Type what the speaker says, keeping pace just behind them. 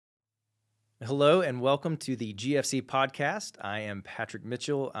Hello and welcome to the GFC podcast. I am Patrick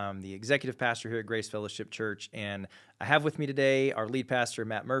Mitchell. I'm the executive pastor here at Grace Fellowship Church, and I have with me today our lead pastor,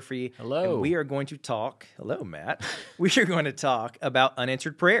 Matt Murphy. Hello. And we are going to talk, hello, Matt. We are going to talk about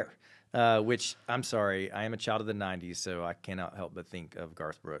unanswered prayer, which, I'm sorry, I am a child of the 90s, so I cannot help but think of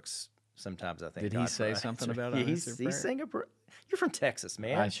Garth Brooks. Sometimes I think Did God he say something about unanswered prayer? He sang a prayer. You're from Texas,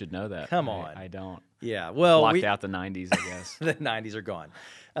 man. I should know that. Come on. I don't. Yeah, well, Blocked out the 90s, I guess. The 90s are gone.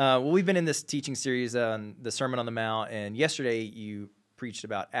 Well, we've been in this teaching series on the Sermon on the Mount, and yesterday you preached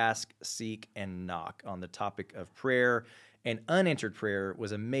about ask, seek, and knock on the topic of prayer, and unanswered prayer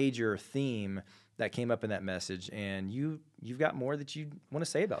was a major theme that came up in that message, and you've got more that you want to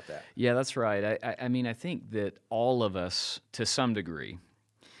say about that. Yeah, that's right. I mean, I think that all of us, to some degree,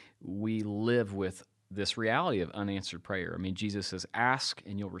 we live with this reality of unanswered prayer. I mean, Jesus says, ask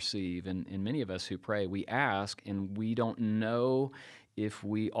and you'll receive. And many of us who pray, we ask and we don't know if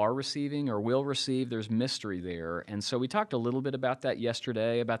we are receiving or will receive. There's mystery there. And so we talked a little bit about that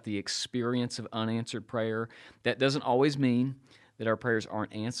yesterday, about the experience of unanswered prayer. That doesn't always mean that our prayers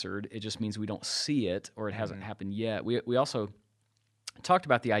aren't answered. It just means we don't see it or it hasn't happened yet. We also talked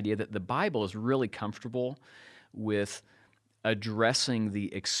about the idea that the Bible is really comfortable with addressing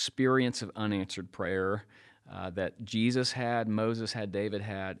the experience of unanswered prayer that Jesus had, Moses had, David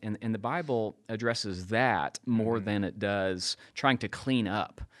had, and the Bible addresses that more than it does trying to clean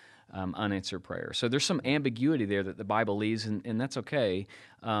up unanswered prayer. So there's some ambiguity there that the Bible leaves, and that's okay.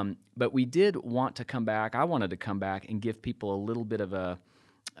 But we did want to come back, I wanted to come back and give people a little bit of a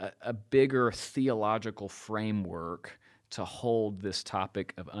bigger theological framework to hold this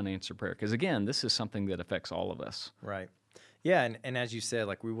topic of unanswered prayer. Because again, this is something that affects all of us. Right. Yeah, and as you said,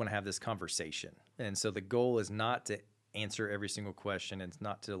 like we want to have this conversation. And so the goal is not to answer every single question. It's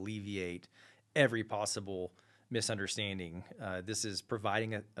not to alleviate every possible misunderstanding. This is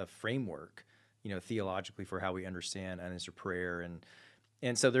providing a framework, theologically for how we understand unanswered prayer.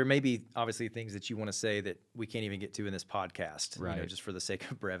 And so there may be obviously things that you want to say that we can't even get to in this podcast, right, just for the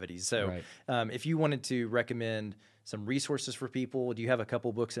sake of brevity. So right. If you wanted to recommend some resources for people, do you have a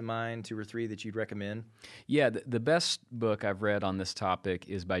couple books in mind, 2 or 3, that you'd recommend? Yeah, the best book I've read on this topic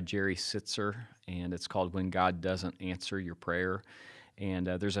is by Jerry Sittzer, and it's called When God Doesn't Answer Your Prayer. And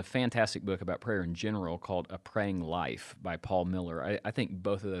there's a fantastic book about prayer in general called A Praying Life by Paul Miller. I think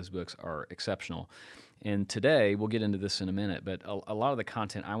both of those books are exceptional. And today, we'll get into this in a minute, but a lot of the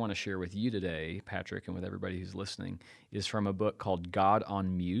content I want to share with you today, Patrick, and with everybody who's listening, is from a book called God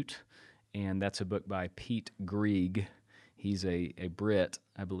on Mute, and that's a book by Pete Greig. He's a Brit,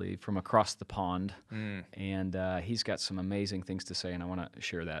 I believe, from across the pond, and he's got some amazing things to say, and I want to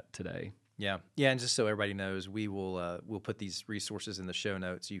share that today. Yeah, and just so everybody knows, we'll put these resources in the show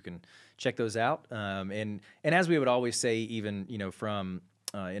notes so you can check those out. And as we would always say, even from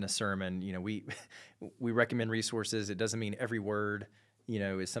in a sermon, we recommend resources. It doesn't mean every word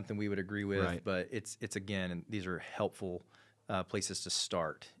is something we would agree with, right, but it's again, and these are helpful places to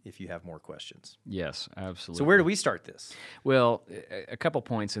start if you have more questions. Yes, absolutely. So where do we start this? Well, a couple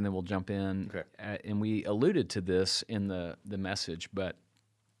points, and then we'll jump in. Okay. And we alluded to this in the message, but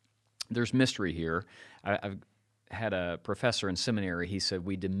there's mystery here. I've had a professor in seminary. He said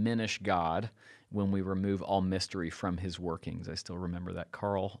we diminish God when we remove all mystery from His workings. I still remember that.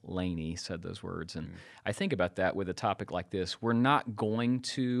 Carl Laney said those words. And I think about that with a topic like this. We're not going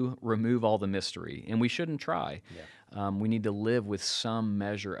to remove all the mystery, and we shouldn't try. Yeah. We need to live with some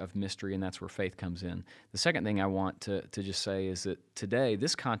measure of mystery, and that's where faith comes in. The second thing I want to just say is that today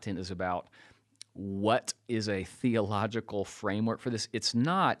this content is about what is a theological framework for this. It's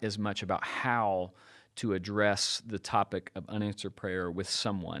not as much about how to address the topic of unanswered prayer with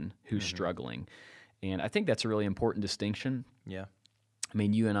someone who's struggling. And I think that's a really important distinction. Yeah. I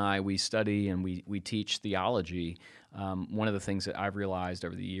mean, you and I, we study and we teach theology. One of the things that I've realized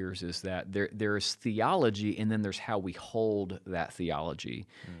over the years is that there's theology, and then there's how we hold that theology.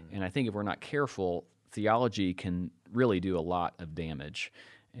 And I think if we're not careful, theology can really do a lot of damage.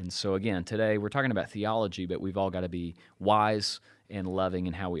 And so again, today we're talking about theology, but we've all got to be wise and loving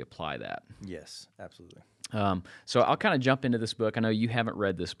in how we apply that. Yes, absolutely. So I'll kind of jump into this book. I know you haven't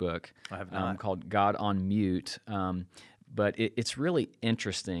read this book. I have not. Called God on Mute. But it's really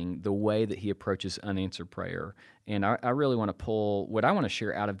interesting the way that he approaches unanswered prayer. And I really want to pull what I want to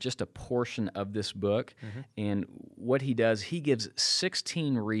share out of just a portion of this book. And what he does, he gives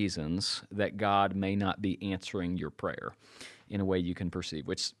 16 reasons that God may not be answering your prayer in a way you can perceive,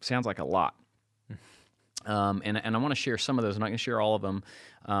 which sounds like a lot. And I want to share some of those. I'm not going to share all of them.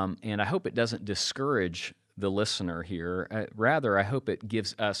 And I hope it doesn't discourage the listener here. Rather, I hope it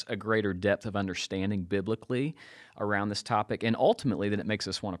gives us a greater depth of understanding biblically around this topic, and ultimately that it makes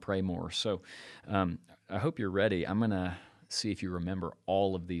us want to pray more. So I hope you're ready. I'm going to see if you remember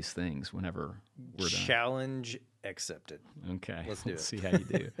all of these things whenever we're done. Challenge accepted. Okay. Let's do it. See how you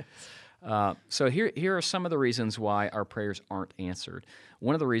do. So here are some of the reasons why our prayers aren't answered.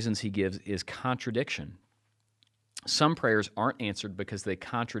 One of the reasons he gives is contradiction. Some prayers aren't answered because they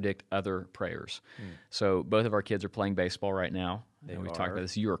contradict other prayers. So both of our kids are playing baseball right now. They and we are. talked about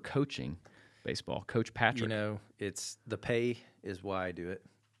this. You are coaching baseball. Coach Patrick. You know, it's the pay is why I do it.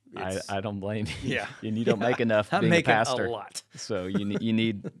 I don't blame you. Yeah. And you don't make enough I'm being a making pastor. a lot. So you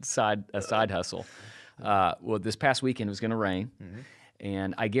need a side hustle. Well, this past weekend it was going to rain.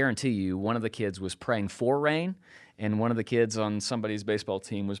 And I guarantee you, one of the kids was praying for rain, and one of the kids on somebody's baseball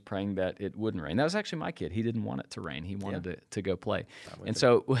team was praying that it wouldn't rain. That was actually my kid. He didn't want it to rain. He wanted to go play. And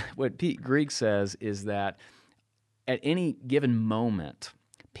so what Pete Greig says is that at any given moment,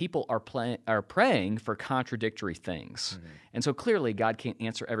 people are praying for contradictory things. And so clearly God can't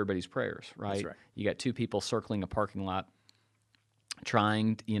answer everybody's prayers, right? That's right. You got two people circling a parking lot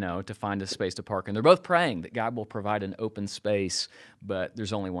trying, to find a space to park, and they're both praying that God will provide an open space, but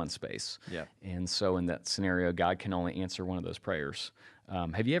there's only one space. Yeah. And so in that scenario, God can only answer one of those prayers.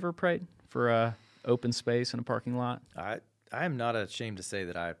 Have you ever prayed for a open space in a parking lot? I am not ashamed to say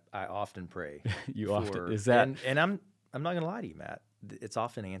that I often pray. Often is that? And I'm not going to lie to you, Matt. It's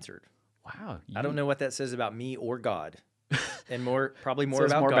often answered. Wow. I don't know what that says about me or God, and probably more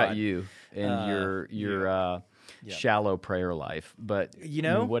says about more God. about you and your shallow prayer life. But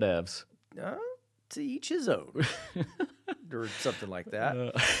whatevs. To each his own, or something like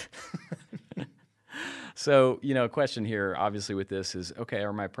that. So, a question here, obviously, with this is, okay,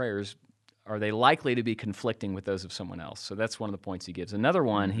 are my prayers, are they likely to be conflicting with those of someone else? So that's one of the points he gives. Another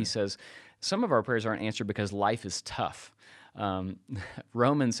one, he says, some of our prayers aren't answered because life is tough.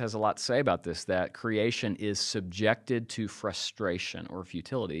 Romans has a lot to say about this, that creation is subjected to frustration or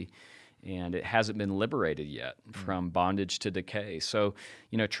futility, and it hasn't been liberated yet from bondage to decay. So,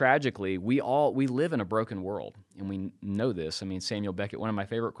 tragically, we live in a broken world, and we know this. I mean, Samuel Beckett, one of my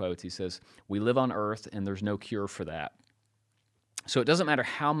favorite quotes, he says, "We live on earth, and there's no cure for that." So it doesn't matter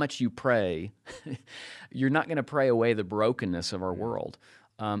how much you pray, you're not going to pray away the brokenness of our world.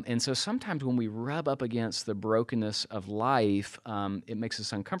 And so sometimes when we rub up against the brokenness of life, it makes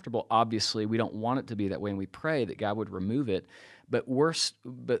us uncomfortable. Obviously, we don't want it to be that way, and we pray that God would remove it. But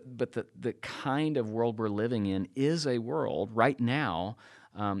the kind of world we're living in is a world right now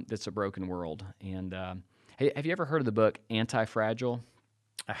that's a broken world. And hey, have you ever heard of the book Anti-Fragile?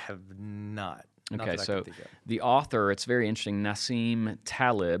 I have not. Okay, so the author, it's very interesting, Nassim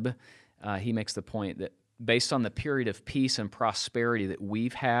Taleb, he makes the point that based on the period of peace and prosperity that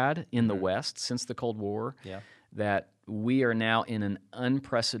we've had in the West since the Cold War, that we are now in an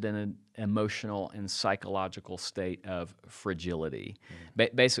unprecedented emotional and psychological state of fragility.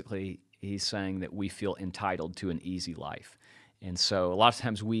 Basically, he's saying that we feel entitled to an easy life. And so a lot of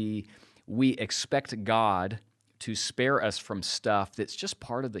times we expect God to spare us from stuff that's just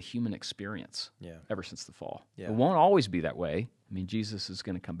part of the human experience ever since the fall. It won't always be that way. I mean, Jesus is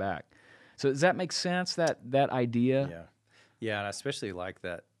going to come back. So does that make sense, that idea? Yeah, and I especially like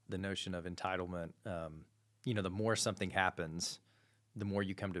that, the notion of entitlement. The more something happens, the more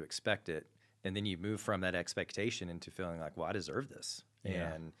you come to expect it, and then you move from that expectation into feeling like, well, I deserve this.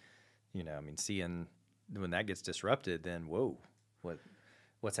 Yeah. And, seeing when that gets disrupted, then, whoa,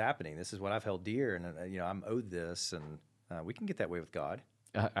 what's happening? This is what I've held dear, and, I'm owed this, and we can get that way with God.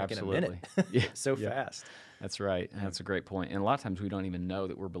 Absolutely. In a minute. So fast. That's right. That's a great point. And a lot of times we don't even know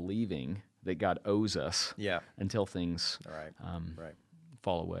that we're believing that God owes us until things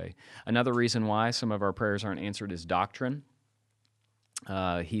fall away. Another reason why some of our prayers aren't answered is doctrine.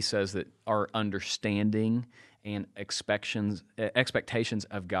 He says that our understanding and expectations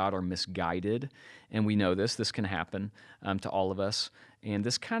of God are misguided, and we know this. This can happen to all of us. And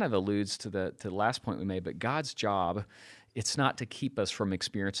this kind of alludes to the last point we made, but God's job, it's not to keep us from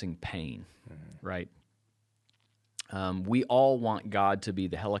experiencing pain, right? We all want God to be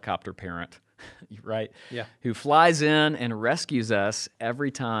the helicopter parent, right? Yeah. Who flies in and rescues us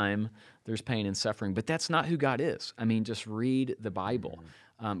every time there's pain and suffering. But that's not who God is. I mean, just read the Bible.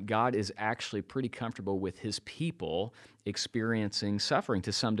 God is actually pretty comfortable with his people experiencing suffering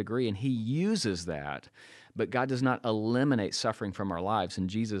to some degree, and he uses that. But God does not eliminate suffering from our lives. And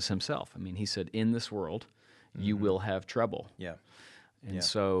Jesus himself, I mean, he said, in this world, you will have trouble. Yeah. And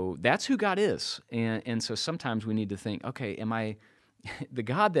so that's who God is. And so sometimes we need to think, okay, am I, the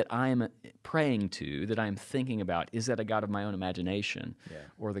God that I am praying to, that I am thinking about, is that a God of my own imagination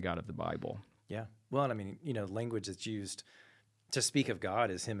or the God of the Bible? Yeah. Well, and I mean, language that's used to speak of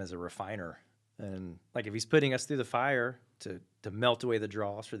God is him as a refiner. And like if he's putting us through the fire to melt away the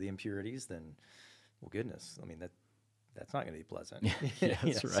dross for the impurities, then, well, goodness, I mean, that's not going to be pleasant. Yeah,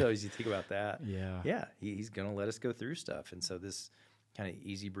 that's right. So as you think about that, Yeah. he's going to let us go through stuff. And so this kind of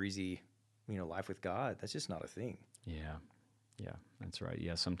easy breezy, life with God, that's just not a thing. Yeah, that's right.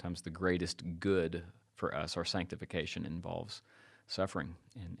 Yeah, sometimes the greatest good for us, our sanctification, involves suffering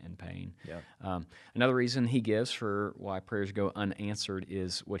and pain. Yeah. Another reason he gives for why prayers go unanswered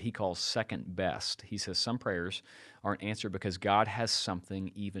is what he calls second best. He says some prayers aren't answered because God has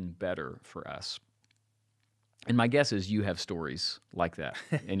something even better for us. And my guess is you have stories like that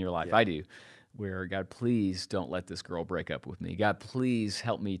in your life. Yeah. I do, where God, please don't let this girl break up with me. God, please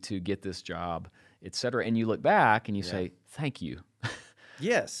help me to get this job, etc. And you look back and you say, thank you.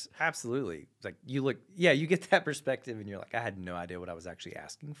 Yes, absolutely. Like you get that perspective and you're like, I had no idea what I was actually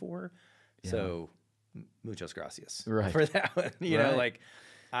asking for. Yeah. So muchas gracias for that one. You know, like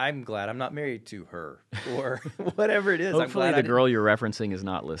I'm glad I'm not married to her or whatever it is. Hopefully I'm glad the girl you're referencing is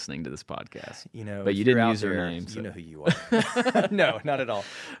not listening to this podcast. But you didn't use her name. So. You know who you are. No, not at all.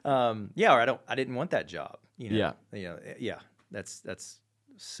 Or I didn't want that job. That's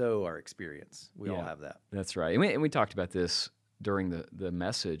so our experience. We all have that. That's right. And we talked about this during the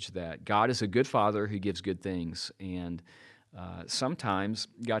message, that God is a good father who gives good things, and sometimes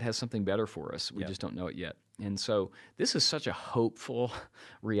God has something better for us. We just don't know it yet. And so this is such a hopeful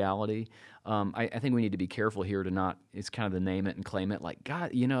reality. I think we need to be careful here to not, it's kind of the name it and claim it, like,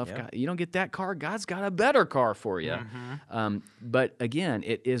 God, if God, you don't get that car, God's got a better car for you. Mm-hmm. But again,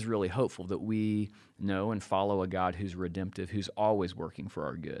 it is really hopeful that we know and follow a God who's redemptive, who's always working for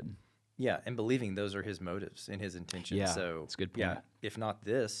our good. Yeah, and believing those are his motives and his intentions. Yeah, so that's a good point. If not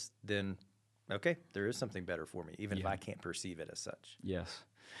this, then okay, there is something better for me, even if I can't perceive it as such. Yes.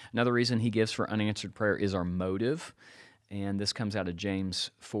 Another reason he gives for unanswered prayer is our motive. And this comes out of James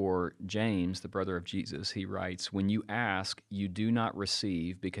 4. James, the brother of Jesus, he writes, when you ask, you do not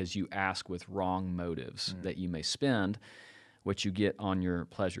receive because you ask with wrong motives, that you may spend what you get on your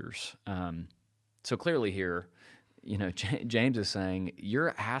pleasures. So clearly here, James is saying,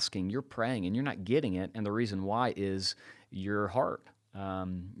 you're asking, you're praying, and you're not getting it, and the reason why is your heart,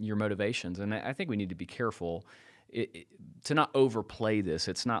 your motivations. And I think we need to be careful to not overplay this.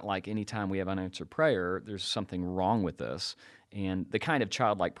 It's not like anytime we have unanswered prayer, there's something wrong with us. And the kind of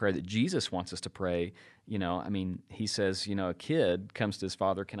childlike prayer that Jesus wants us to pray, he says, a kid comes to his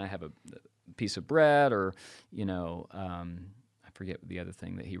father, can I have a piece of bread? Or, I forget the other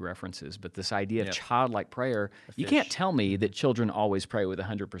thing that he references, but this idea of childlike prayer, you can't tell me that children always pray with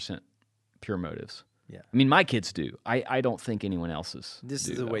 100% pure motives. Yeah, I mean, my kids do. I don't think anyone else's. This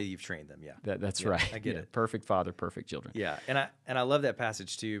is the way you've trained them. Yeah, that's right. I get it. Perfect father, perfect children. Yeah, and I love that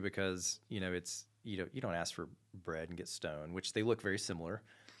passage too, because it's you don't ask for bread and get stoned, which they look very similar.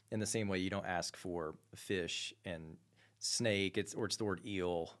 In the same way, you don't ask for fish and snake. It's the word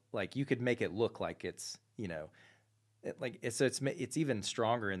eel. Like you could make it look like it's it's even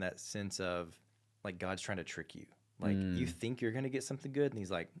stronger in that sense of like God's trying to trick you. Like you think you're going to get something good, and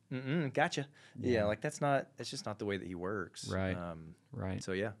he's like, gotcha. Yeah, like that's just not the way that he works. Right. Right.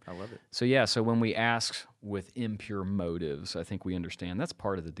 So yeah, I love it. So when we ask with impure motives, I think we understand that's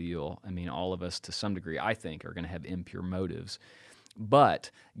part of the deal. I mean, all of us to some degree, I think, are going to have impure motives. But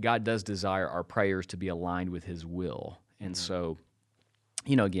God does desire our prayers to be aligned with his will. And so,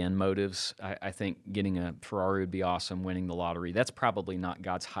 again, motives, I think getting a Ferrari would be awesome, winning the lottery. That's probably not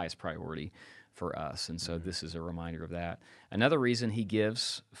God's highest priority for us. And so this is a reminder of that. Another reason he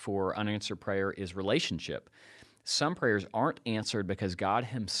gives for unanswered prayer is relationship. Some prayers aren't answered because God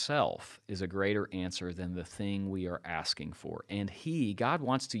himself is a greater answer than the thing we are asking for. And God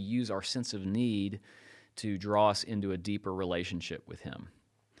wants to use our sense of need to draw us into a deeper relationship with him.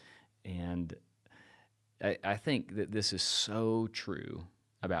 And I think that this is so true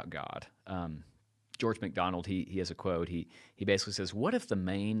about God. George MacDonald, he has a quote. He basically says, what if the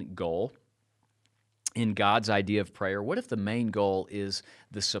main goal in God's idea of prayer, what if the main goal is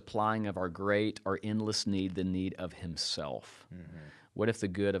the supplying of our endless need, the need of himself? Mm-hmm. What if the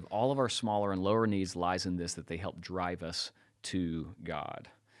good of all of our smaller and lower needs lies in this, that they help drive us to God?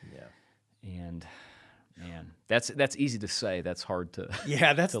 Yeah. And man, that's easy to say. That's hard to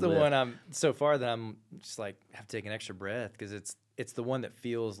that's the live. one I'm so far that I'm just like have to take an extra breath, because it's the one that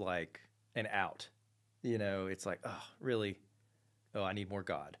feels like an out. It's like, oh, really? Oh, I need more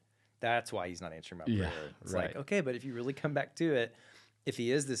God. That's why he's not answering my prayer. It's like, okay, but if you really come back to it, if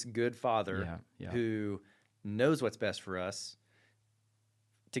he is this good father who knows what's best for us,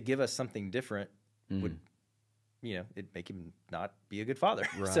 to give us something different would, it'd make him not be a good father.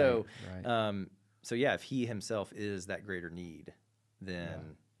 Right, so, So yeah, if he himself is that greater need,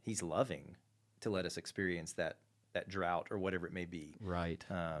 then he's loving to let us experience that drought or whatever it may be. Right.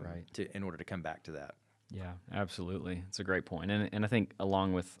 In order to come back to that. Yeah, absolutely. It's a great point. And I think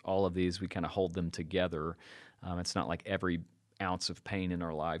along with all of these, we kind of hold them together. It's not like every ounce of pain in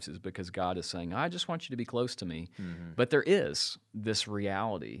our lives is because God is saying, I just want you to be close to me. Mm-hmm. But there is this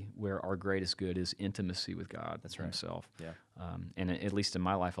reality where our greatest good is intimacy with God himself. Yeah. And at least in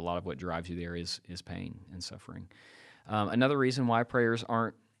my life, a lot of what drives you there is pain and suffering. Another reason why prayers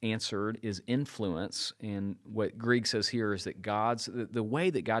aren't answered is influence. And what Greig says here is that the way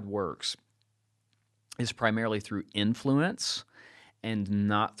that God works is primarily through influence and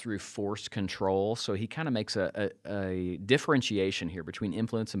not through forced control. So he kind of makes a differentiation here between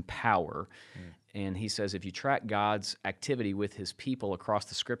influence and power. And he says if you track God's activity with his people across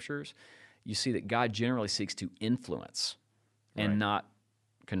the scriptures, you see that God generally seeks to influence and not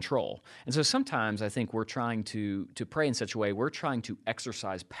control. And so sometimes I think we're trying to pray in such a way, we're trying to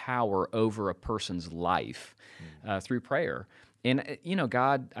exercise power over a person's life through prayer. And,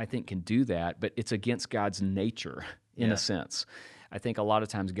 God, I think, can do that, but it's against God's nature in a sense. I think a lot of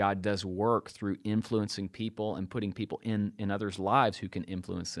times God does work through influencing people and putting people in others' lives who can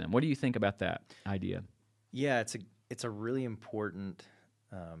influence them. What do you think about that idea? Yeah, it's a really important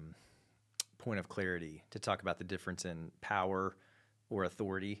point of clarity to talk about the difference in power or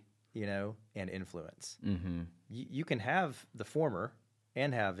authority, and influence. Mm-hmm. You can have the former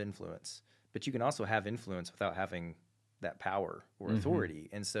and have influence, but you can also have influence without having that power or authority.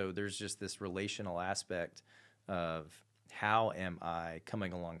 And so there's just this relational aspect of how am I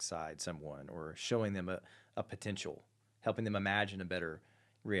coming alongside someone or showing them a potential, helping them imagine a better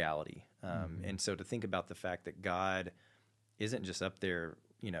reality. And so to think about the fact that God isn't just up there,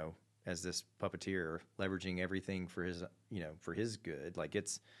 as this puppeteer leveraging everything for his good, like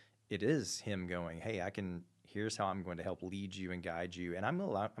it is him going, hey, here's how I'm going to help lead you and guide you. And I'm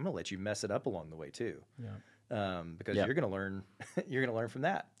going to let you mess it up along the way too. Yeah. Because you're going to learn, from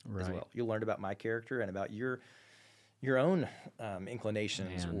that as well. You'll learn about my character and about your own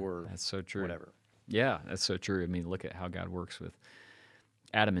inclinations that's so true. Whatever. Yeah, that's so true. I mean, look at how God works with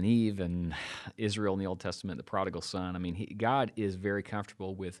Adam and Eve and Israel in the Old Testament, the prodigal son. I mean, God is very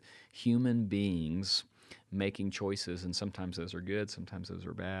comfortable with human beings making choices, and sometimes those are good, sometimes those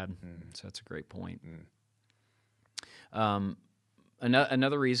are bad. So that's a great point.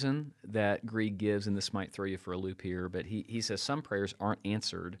 Another reason that Greig gives, and this might throw you for a loop here, but he says some prayers aren't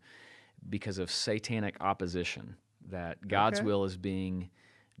answered because of satanic opposition, that God's will is being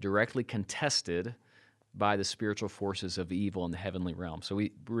directly contested by the spiritual forces of evil in the heavenly realm. So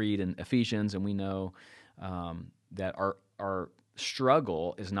we read in Ephesians, and we know that our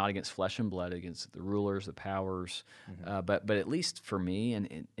struggle is not against flesh and blood, against the rulers, the powers. But at least for me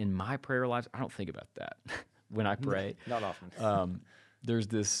and in my prayer lives, I don't think about that when I pray. Not often. There's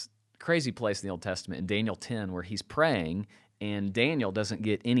this crazy place in the Old Testament in Daniel 10 where he's praying, and Daniel doesn't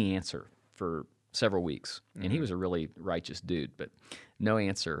get any answer for several weeks. And he was a really righteous dude, but no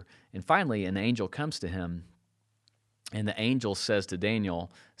answer. And finally, an angel comes to him, and the angel says to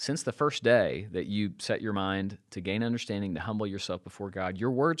Daniel, since the first day that you set your mind to gain understanding, to humble yourself before God,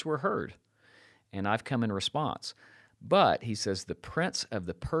 your words were heard, and I've come in response. But, he says, the prince of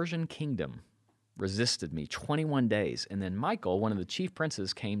the Persian kingdom resisted me 21 days, and then Michael, one of the chief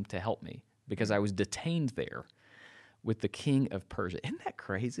princes, came to help me because I was detained there with the king of Persia. Isn't that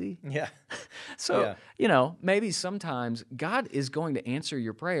crazy? Yeah. So, maybe sometimes God is going to answer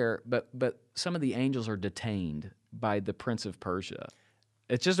your prayer, but some of the angels are detained by the prince of Persia.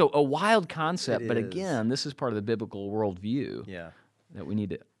 It's just a wild concept, but again, this is part of the biblical worldview that we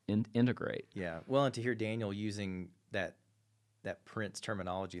need to integrate. Yeah. Well, and to hear Daniel using that prince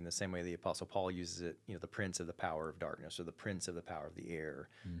terminology in the same way the Apostle Paul uses it, the prince of the power of darkness or the prince of the power of the air.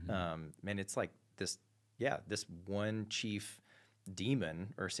 Man, it's like this one chief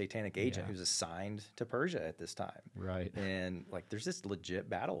demon or satanic agent who's assigned to Persia at this time. Right. And there's this legit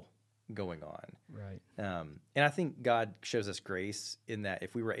battle going on. Right. And I think God shows us grace in that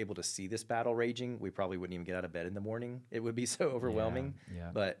if we were able to see this battle raging, we probably wouldn't even get out of bed in the morning. It would be so overwhelming. Yeah.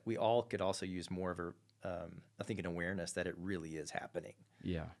 But we all could also use more of I think an awareness that it really is happening.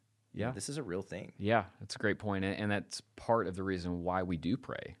 Yeah. Yeah. This is a real thing. Yeah, that's a great point. And that's part of the reason why we do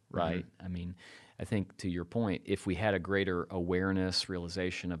pray, right? I mean, I think to your point, if we had a greater awareness,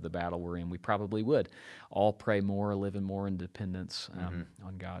 realization of the battle we're in, we probably would all pray more, live in more independence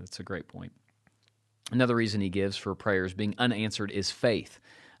on God. It's a great point. Another reason he gives for prayers being unanswered is faith.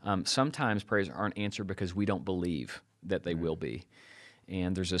 Sometimes prayers aren't answered because we don't believe that they will be.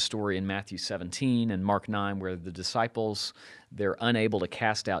 And there's a story in Matthew 17 and Mark 9 where the disciples, they're unable to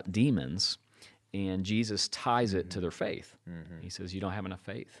cast out demons. And Jesus ties it to their faith. He says, you don't have enough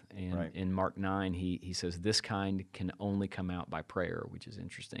faith. And Right. in Mark 9, he says, this kind can only come out by prayer, which is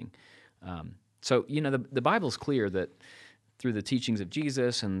interesting. So, the Bible's clear that through the teachings of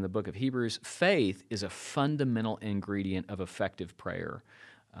Jesus and the book of Hebrews, faith is a fundamental ingredient of effective prayer.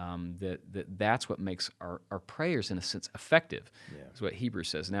 That's what makes our prayers, in a sense, effective. Yeah. Is what Hebrews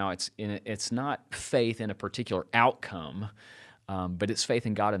says. Now, it's not faith in a particular outcome, but it's faith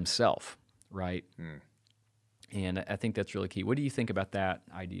in God himself, right? And I think that's really key. What do you think about that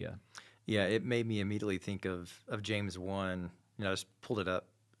idea? Yeah, it made me immediately think of James 1. I just pulled it up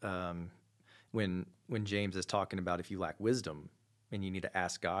when James is talking about if you lack wisdom and you need to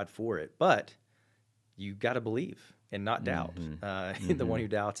ask God for it, but you got to believe and not doubt. The one who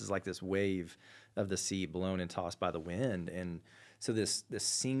doubts is like this wave of the sea blown and tossed by the wind. And so this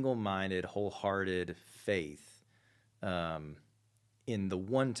single-minded, wholehearted faith in the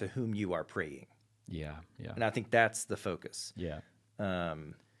one to whom you are praying. Yeah. And I think that's the focus. Yeah.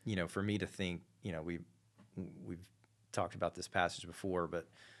 For me to think, we've talked about this passage before, but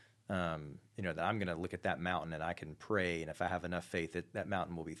that I'm going to look at that mountain and I can pray, and if I have enough faith, that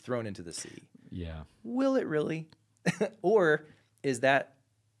mountain will be thrown into the sea. Yeah. Will it really? Or is that,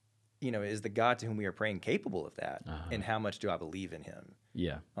 is the God to whom we are praying capable of that? And how much do I believe in him?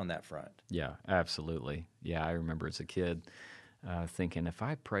 Yeah. On that front. Yeah, absolutely. Yeah, I remember as a kid thinking, if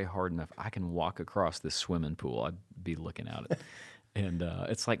I pray hard enough, I can walk across this swimming pool. I'd be looking at it. And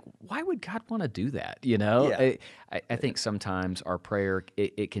it's like, why would God want to do that? Yeah. I think sometimes our prayer,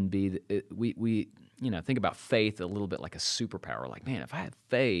 it can be, we think about faith a little bit like a superpower. Like, man, if I had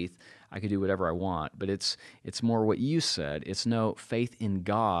faith, I could do whatever I want. But it's more what you said. It's faith in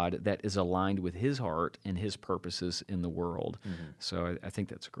God that is aligned with his heart and his purposes in the world. So I think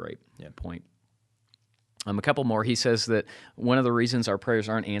that's a great point. A couple more. He says that one of the reasons our prayers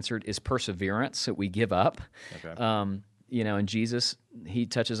aren't answered is perseverance, that we give up. Okay. And Jesus, he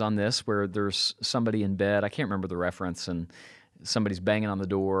touches on this where there's somebody in bed. I can't remember the reference, and somebody's banging on the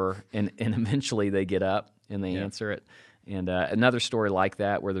door, and eventually they get up and they answer it. And another story like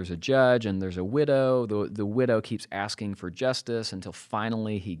that where there's a judge and there's a widow. The widow keeps asking for justice until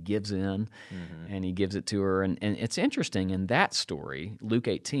finally he gives in, and he gives it to her. And it's interesting, in that story, Luke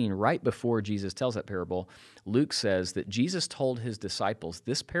 18, right before Jesus tells that parable, Luke says that Jesus told his disciples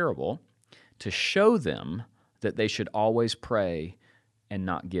this parable to show them that they should always pray and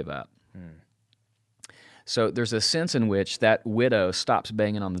not give up. So there's a sense in which that widow stops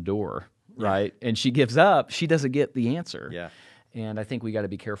banging on the door, right? And she gives up. She doesn't get the answer. Yeah. And I think we got to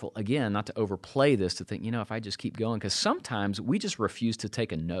be careful, again, not to overplay this, to think, if I just keep going, because sometimes we just refuse to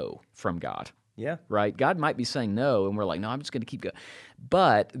take a no from God. Yeah. Right? God might be saying no, and we're like, no, I'm just going to keep going.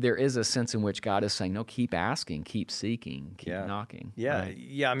 But there is a sense in which God is saying, no, keep asking, keep seeking, keep knocking. Yeah. Right?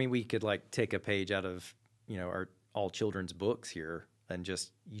 Yeah. I mean, we could take a page out of, our all children's books here, and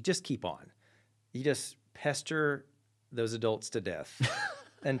you just keep on. You just pester those adults to death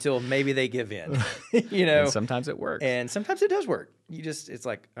until maybe they give in, And sometimes it works. And sometimes it does work. It's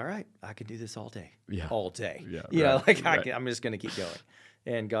like, all right, I can do this all day. Yeah. All day. Yeah. I'm just going to keep going.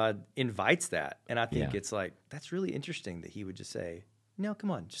 And God invites that. And I think it's like, that's really interesting that he would just say, no, come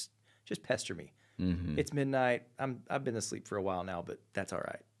on, just pester me. It's midnight. I've been asleep for a while now, but that's all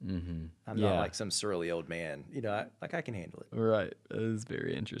right. I'm not like some surly old man. I can handle it. Right. It's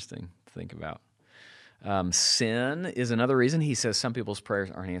very interesting to think about. Sin is another reason. He says some people's prayers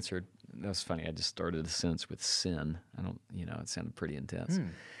aren't answered. That was funny. I just started a sentence with sin. It sounded pretty intense.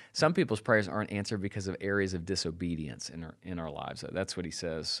 Some people's prayers aren't answered because of areas of disobedience in our lives. That's what he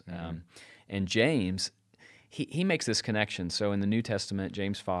says. And James, he makes this connection. So in the New Testament,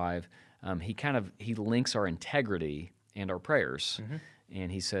 James 5, he links our integrity and our prayers. And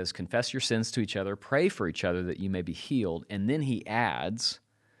he says, confess your sins to each other, pray for each other that you may be healed. And then he adds,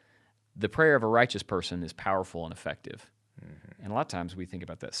 the prayer of a righteous person is powerful and effective. And a lot of times we think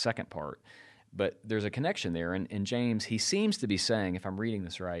about that second part, but there's a connection there. And in James, he seems to be saying, if I'm reading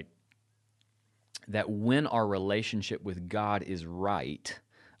this right, that when our relationship with God is right,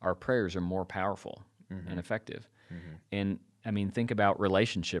 our prayers are more powerful and effective. And I mean, think about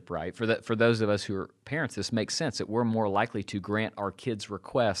relationship, right? For those of us who are parents, this makes sense, that we're more likely to grant our kids'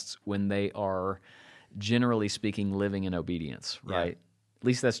 requests when they are, generally speaking, living in obedience, right? At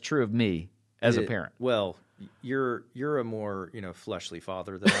least that's true of me as a parent. Well, you're a more fleshly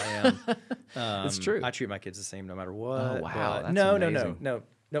father than I am. It's true. I treat my kids the same no matter what. Oh, wow, that's no, amazing.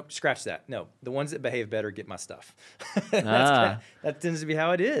 No, scratch that. No, the ones that behave better get my stuff. That tends to be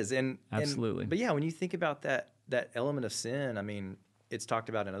how it is. And absolutely. But yeah, when you think about that element of sin, I mean, it's talked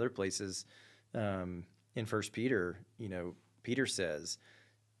about in other places. In 1 Peter, Peter says,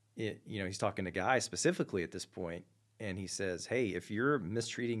 he's talking to guys specifically at this point, and he says, hey, if you're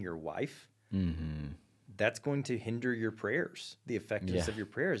mistreating your wife, that's going to hinder your prayers, the effectiveness of your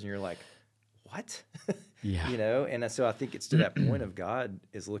prayers. And you're like, what? Yeah. And so I think it's to that point of God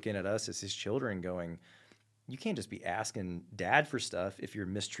is looking at us as his children going, you can't just be asking dad for stuff if you're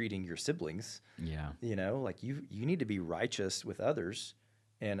mistreating your siblings. Yeah. Like you need to be righteous with others,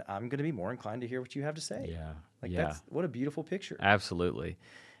 and I'm going to be more inclined to hear what you have to say. Yeah. Like that's what a beautiful picture. Absolutely.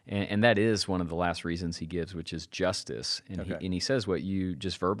 And that is one of the last reasons he gives, which is justice. And he says what you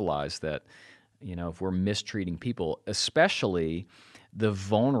just verbalized, that, if we're mistreating people, especially the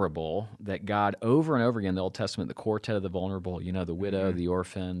vulnerable, that God over and over again, the Old Testament, the quartet of the vulnerable, the widow, the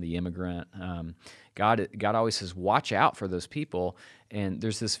orphan, the immigrant, God always says, watch out for those people. And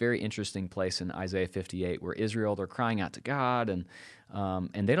there's this very interesting place in Isaiah 58 where Israel, they're crying out to God, and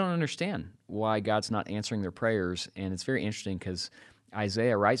they don't understand why God's not answering their prayers. And it's very interesting because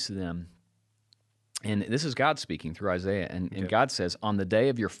Isaiah writes to them, and this is God speaking through Isaiah, and God says, on the day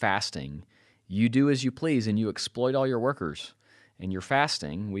of your fasting, you do as you please, and you exploit all your workers. And your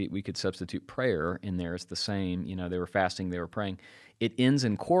fasting, we could substitute prayer in there. It's the same. They were fasting, they were praying. It ends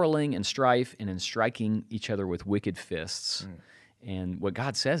in quarreling and strife and in striking each other with wicked fists. And what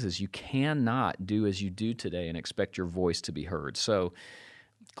God says is you cannot do as you do today and expect your voice to be heard. So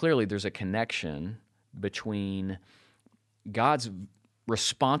clearly there's a connection between God's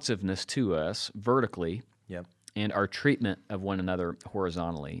responsiveness to us vertically and our treatment of one another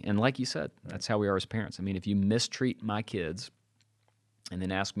horizontally. And like you said, that's how we are as parents. I mean, if you mistreat my kids and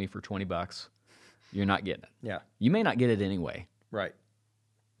then ask me for $20, you're not getting it. Yeah. You may not get it anyway. Right.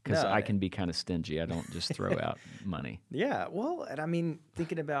 Because I can be kind of stingy. I don't just throw out money. Yeah. Well, and I mean,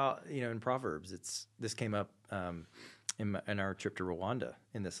 thinking about, in Proverbs, this came up in our trip to Rwanda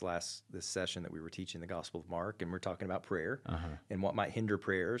in this session that we were teaching the Gospel of Mark, and we're talking about prayer and what might hinder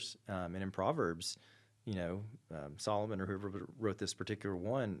prayers. And in Proverbs, Solomon or whoever wrote this particular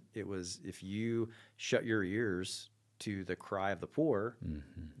one, it was, if you shut your ears to the cry of the poor,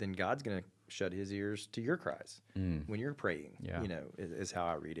 then God's going to shut his ears to your cries when you're praying, is how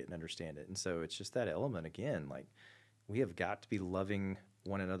I read it and understand it. And so it's just that element again, like we have got to be loving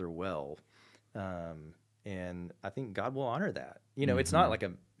one another well. And I think God will honor that. It's not like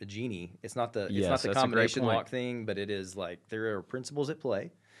a genie. It's not the combination lock thing, but it is like there are principles at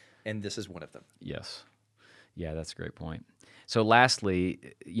play, and this is one of them. Yes. Yeah, that's a great point. So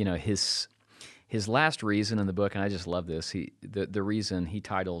lastly, his last reason in the book, and I just love this, the reason he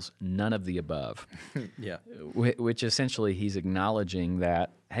titles None of the Above. Yeah. Which essentially he's acknowledging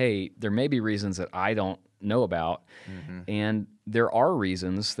that, hey, there may be reasons that I don't know about, and there are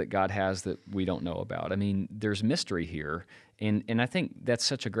reasons that God has that we don't know about. I mean, there's mystery here, and I think that's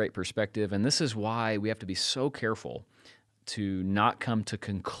such a great perspective, and this is why we have to be so careful to not come to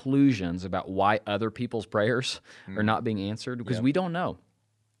conclusions about why other people's prayers are not being answered, because we don't know.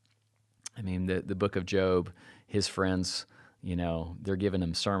 I mean, the book of Job, his friends, they're giving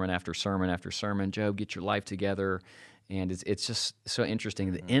him sermon after sermon after sermon. Job, get your life together. And it's just so interesting.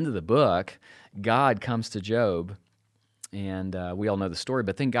 At the end of the book, God comes to Job, and we all know the story,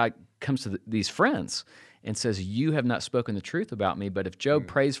 but then God comes to these friends and says, you have not spoken the truth about me, but if Job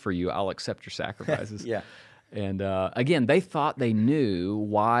prays for you, I'll accept your sacrifices. And again, they thought they knew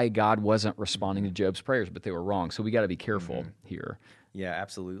why God wasn't responding to Job's prayers, but they were wrong. So we got to be careful here. Yeah,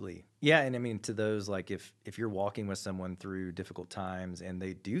 absolutely. Yeah, and I mean, to those, like if you're walking with someone through difficult times and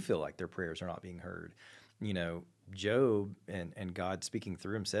they do feel like their prayers are not being heard, Job and God speaking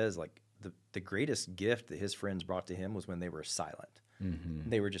through him says, like, the greatest gift that his friends brought to him was when they were silent.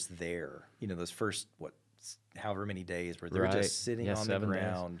 They were just there, those first, however many days where they were just sitting on the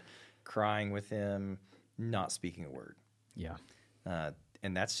ground, crying with him, not speaking a word. Yeah.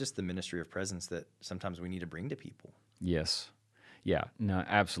 And that's just the ministry of presence that sometimes we need to bring to people. Yes. Yeah, no,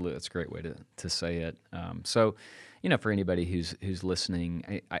 absolutely. That's a great way to say it. So, for anybody who's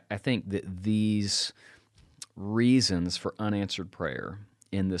listening, I think that these reasons for unanswered prayer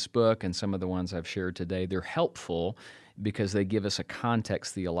in this book and some of the ones I've shared today, they're helpful because they give us a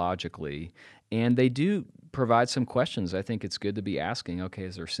context theologically, and they do provide some questions. I think it's good to be asking, okay,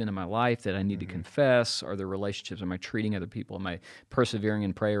 is there sin in my life that I need to confess? Are there relationships? Am I treating other people? Am I persevering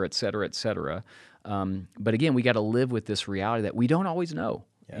in prayer, et cetera, et cetera? But again, we got to live with this reality that we don't always know.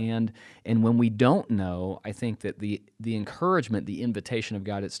 Yeah. And when we don't know, I think that the encouragement, the invitation of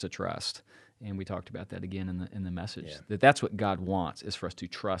God is to trust. And we talked about that again in the message, that's what God wants, is for us to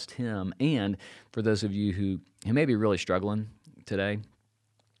trust Him. And for those of you who may be really struggling today,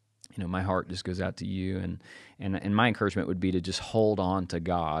 my heart just goes out to you, and my encouragement would be to just hold on to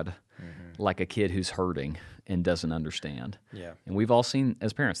God like a kid who's hurting and doesn't understand. Yeah. And we've all seen,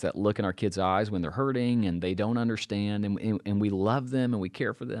 as parents, that look in our kids' eyes when they're hurting and they don't understand, and we love them and we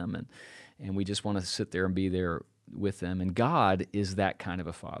care for them, and we just want to sit there and be there with them. And God is that kind of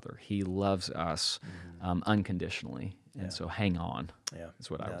a father. He loves us unconditionally. And so hang on. Yeah.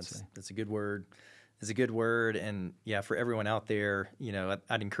 That's what I would say. That's a good word. It's a good word. And yeah, for everyone out there,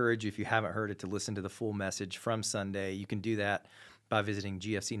 I'd encourage you, if you haven't heard it, to listen to the full message from Sunday. You can do that by visiting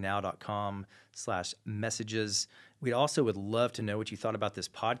gfcnow.com/messages. We also would love to know what you thought about this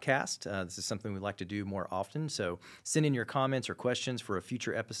podcast. This is something we'd like to do more often. So send in your comments or questions for a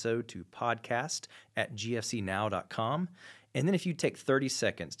future episode to podcast@gfcnow.com. And then if you take 30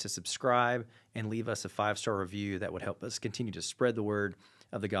 seconds to subscribe and leave us a 5-star review, that would help us continue to spread the word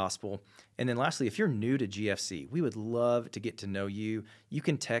of the gospel. And then lastly, if you're new to GFC, we would love to get to know you. You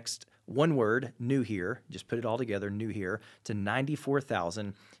can text one word, new here, just put it all together, new here, to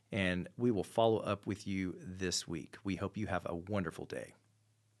 94,000, and we will follow up with you this week. We hope you have a wonderful day.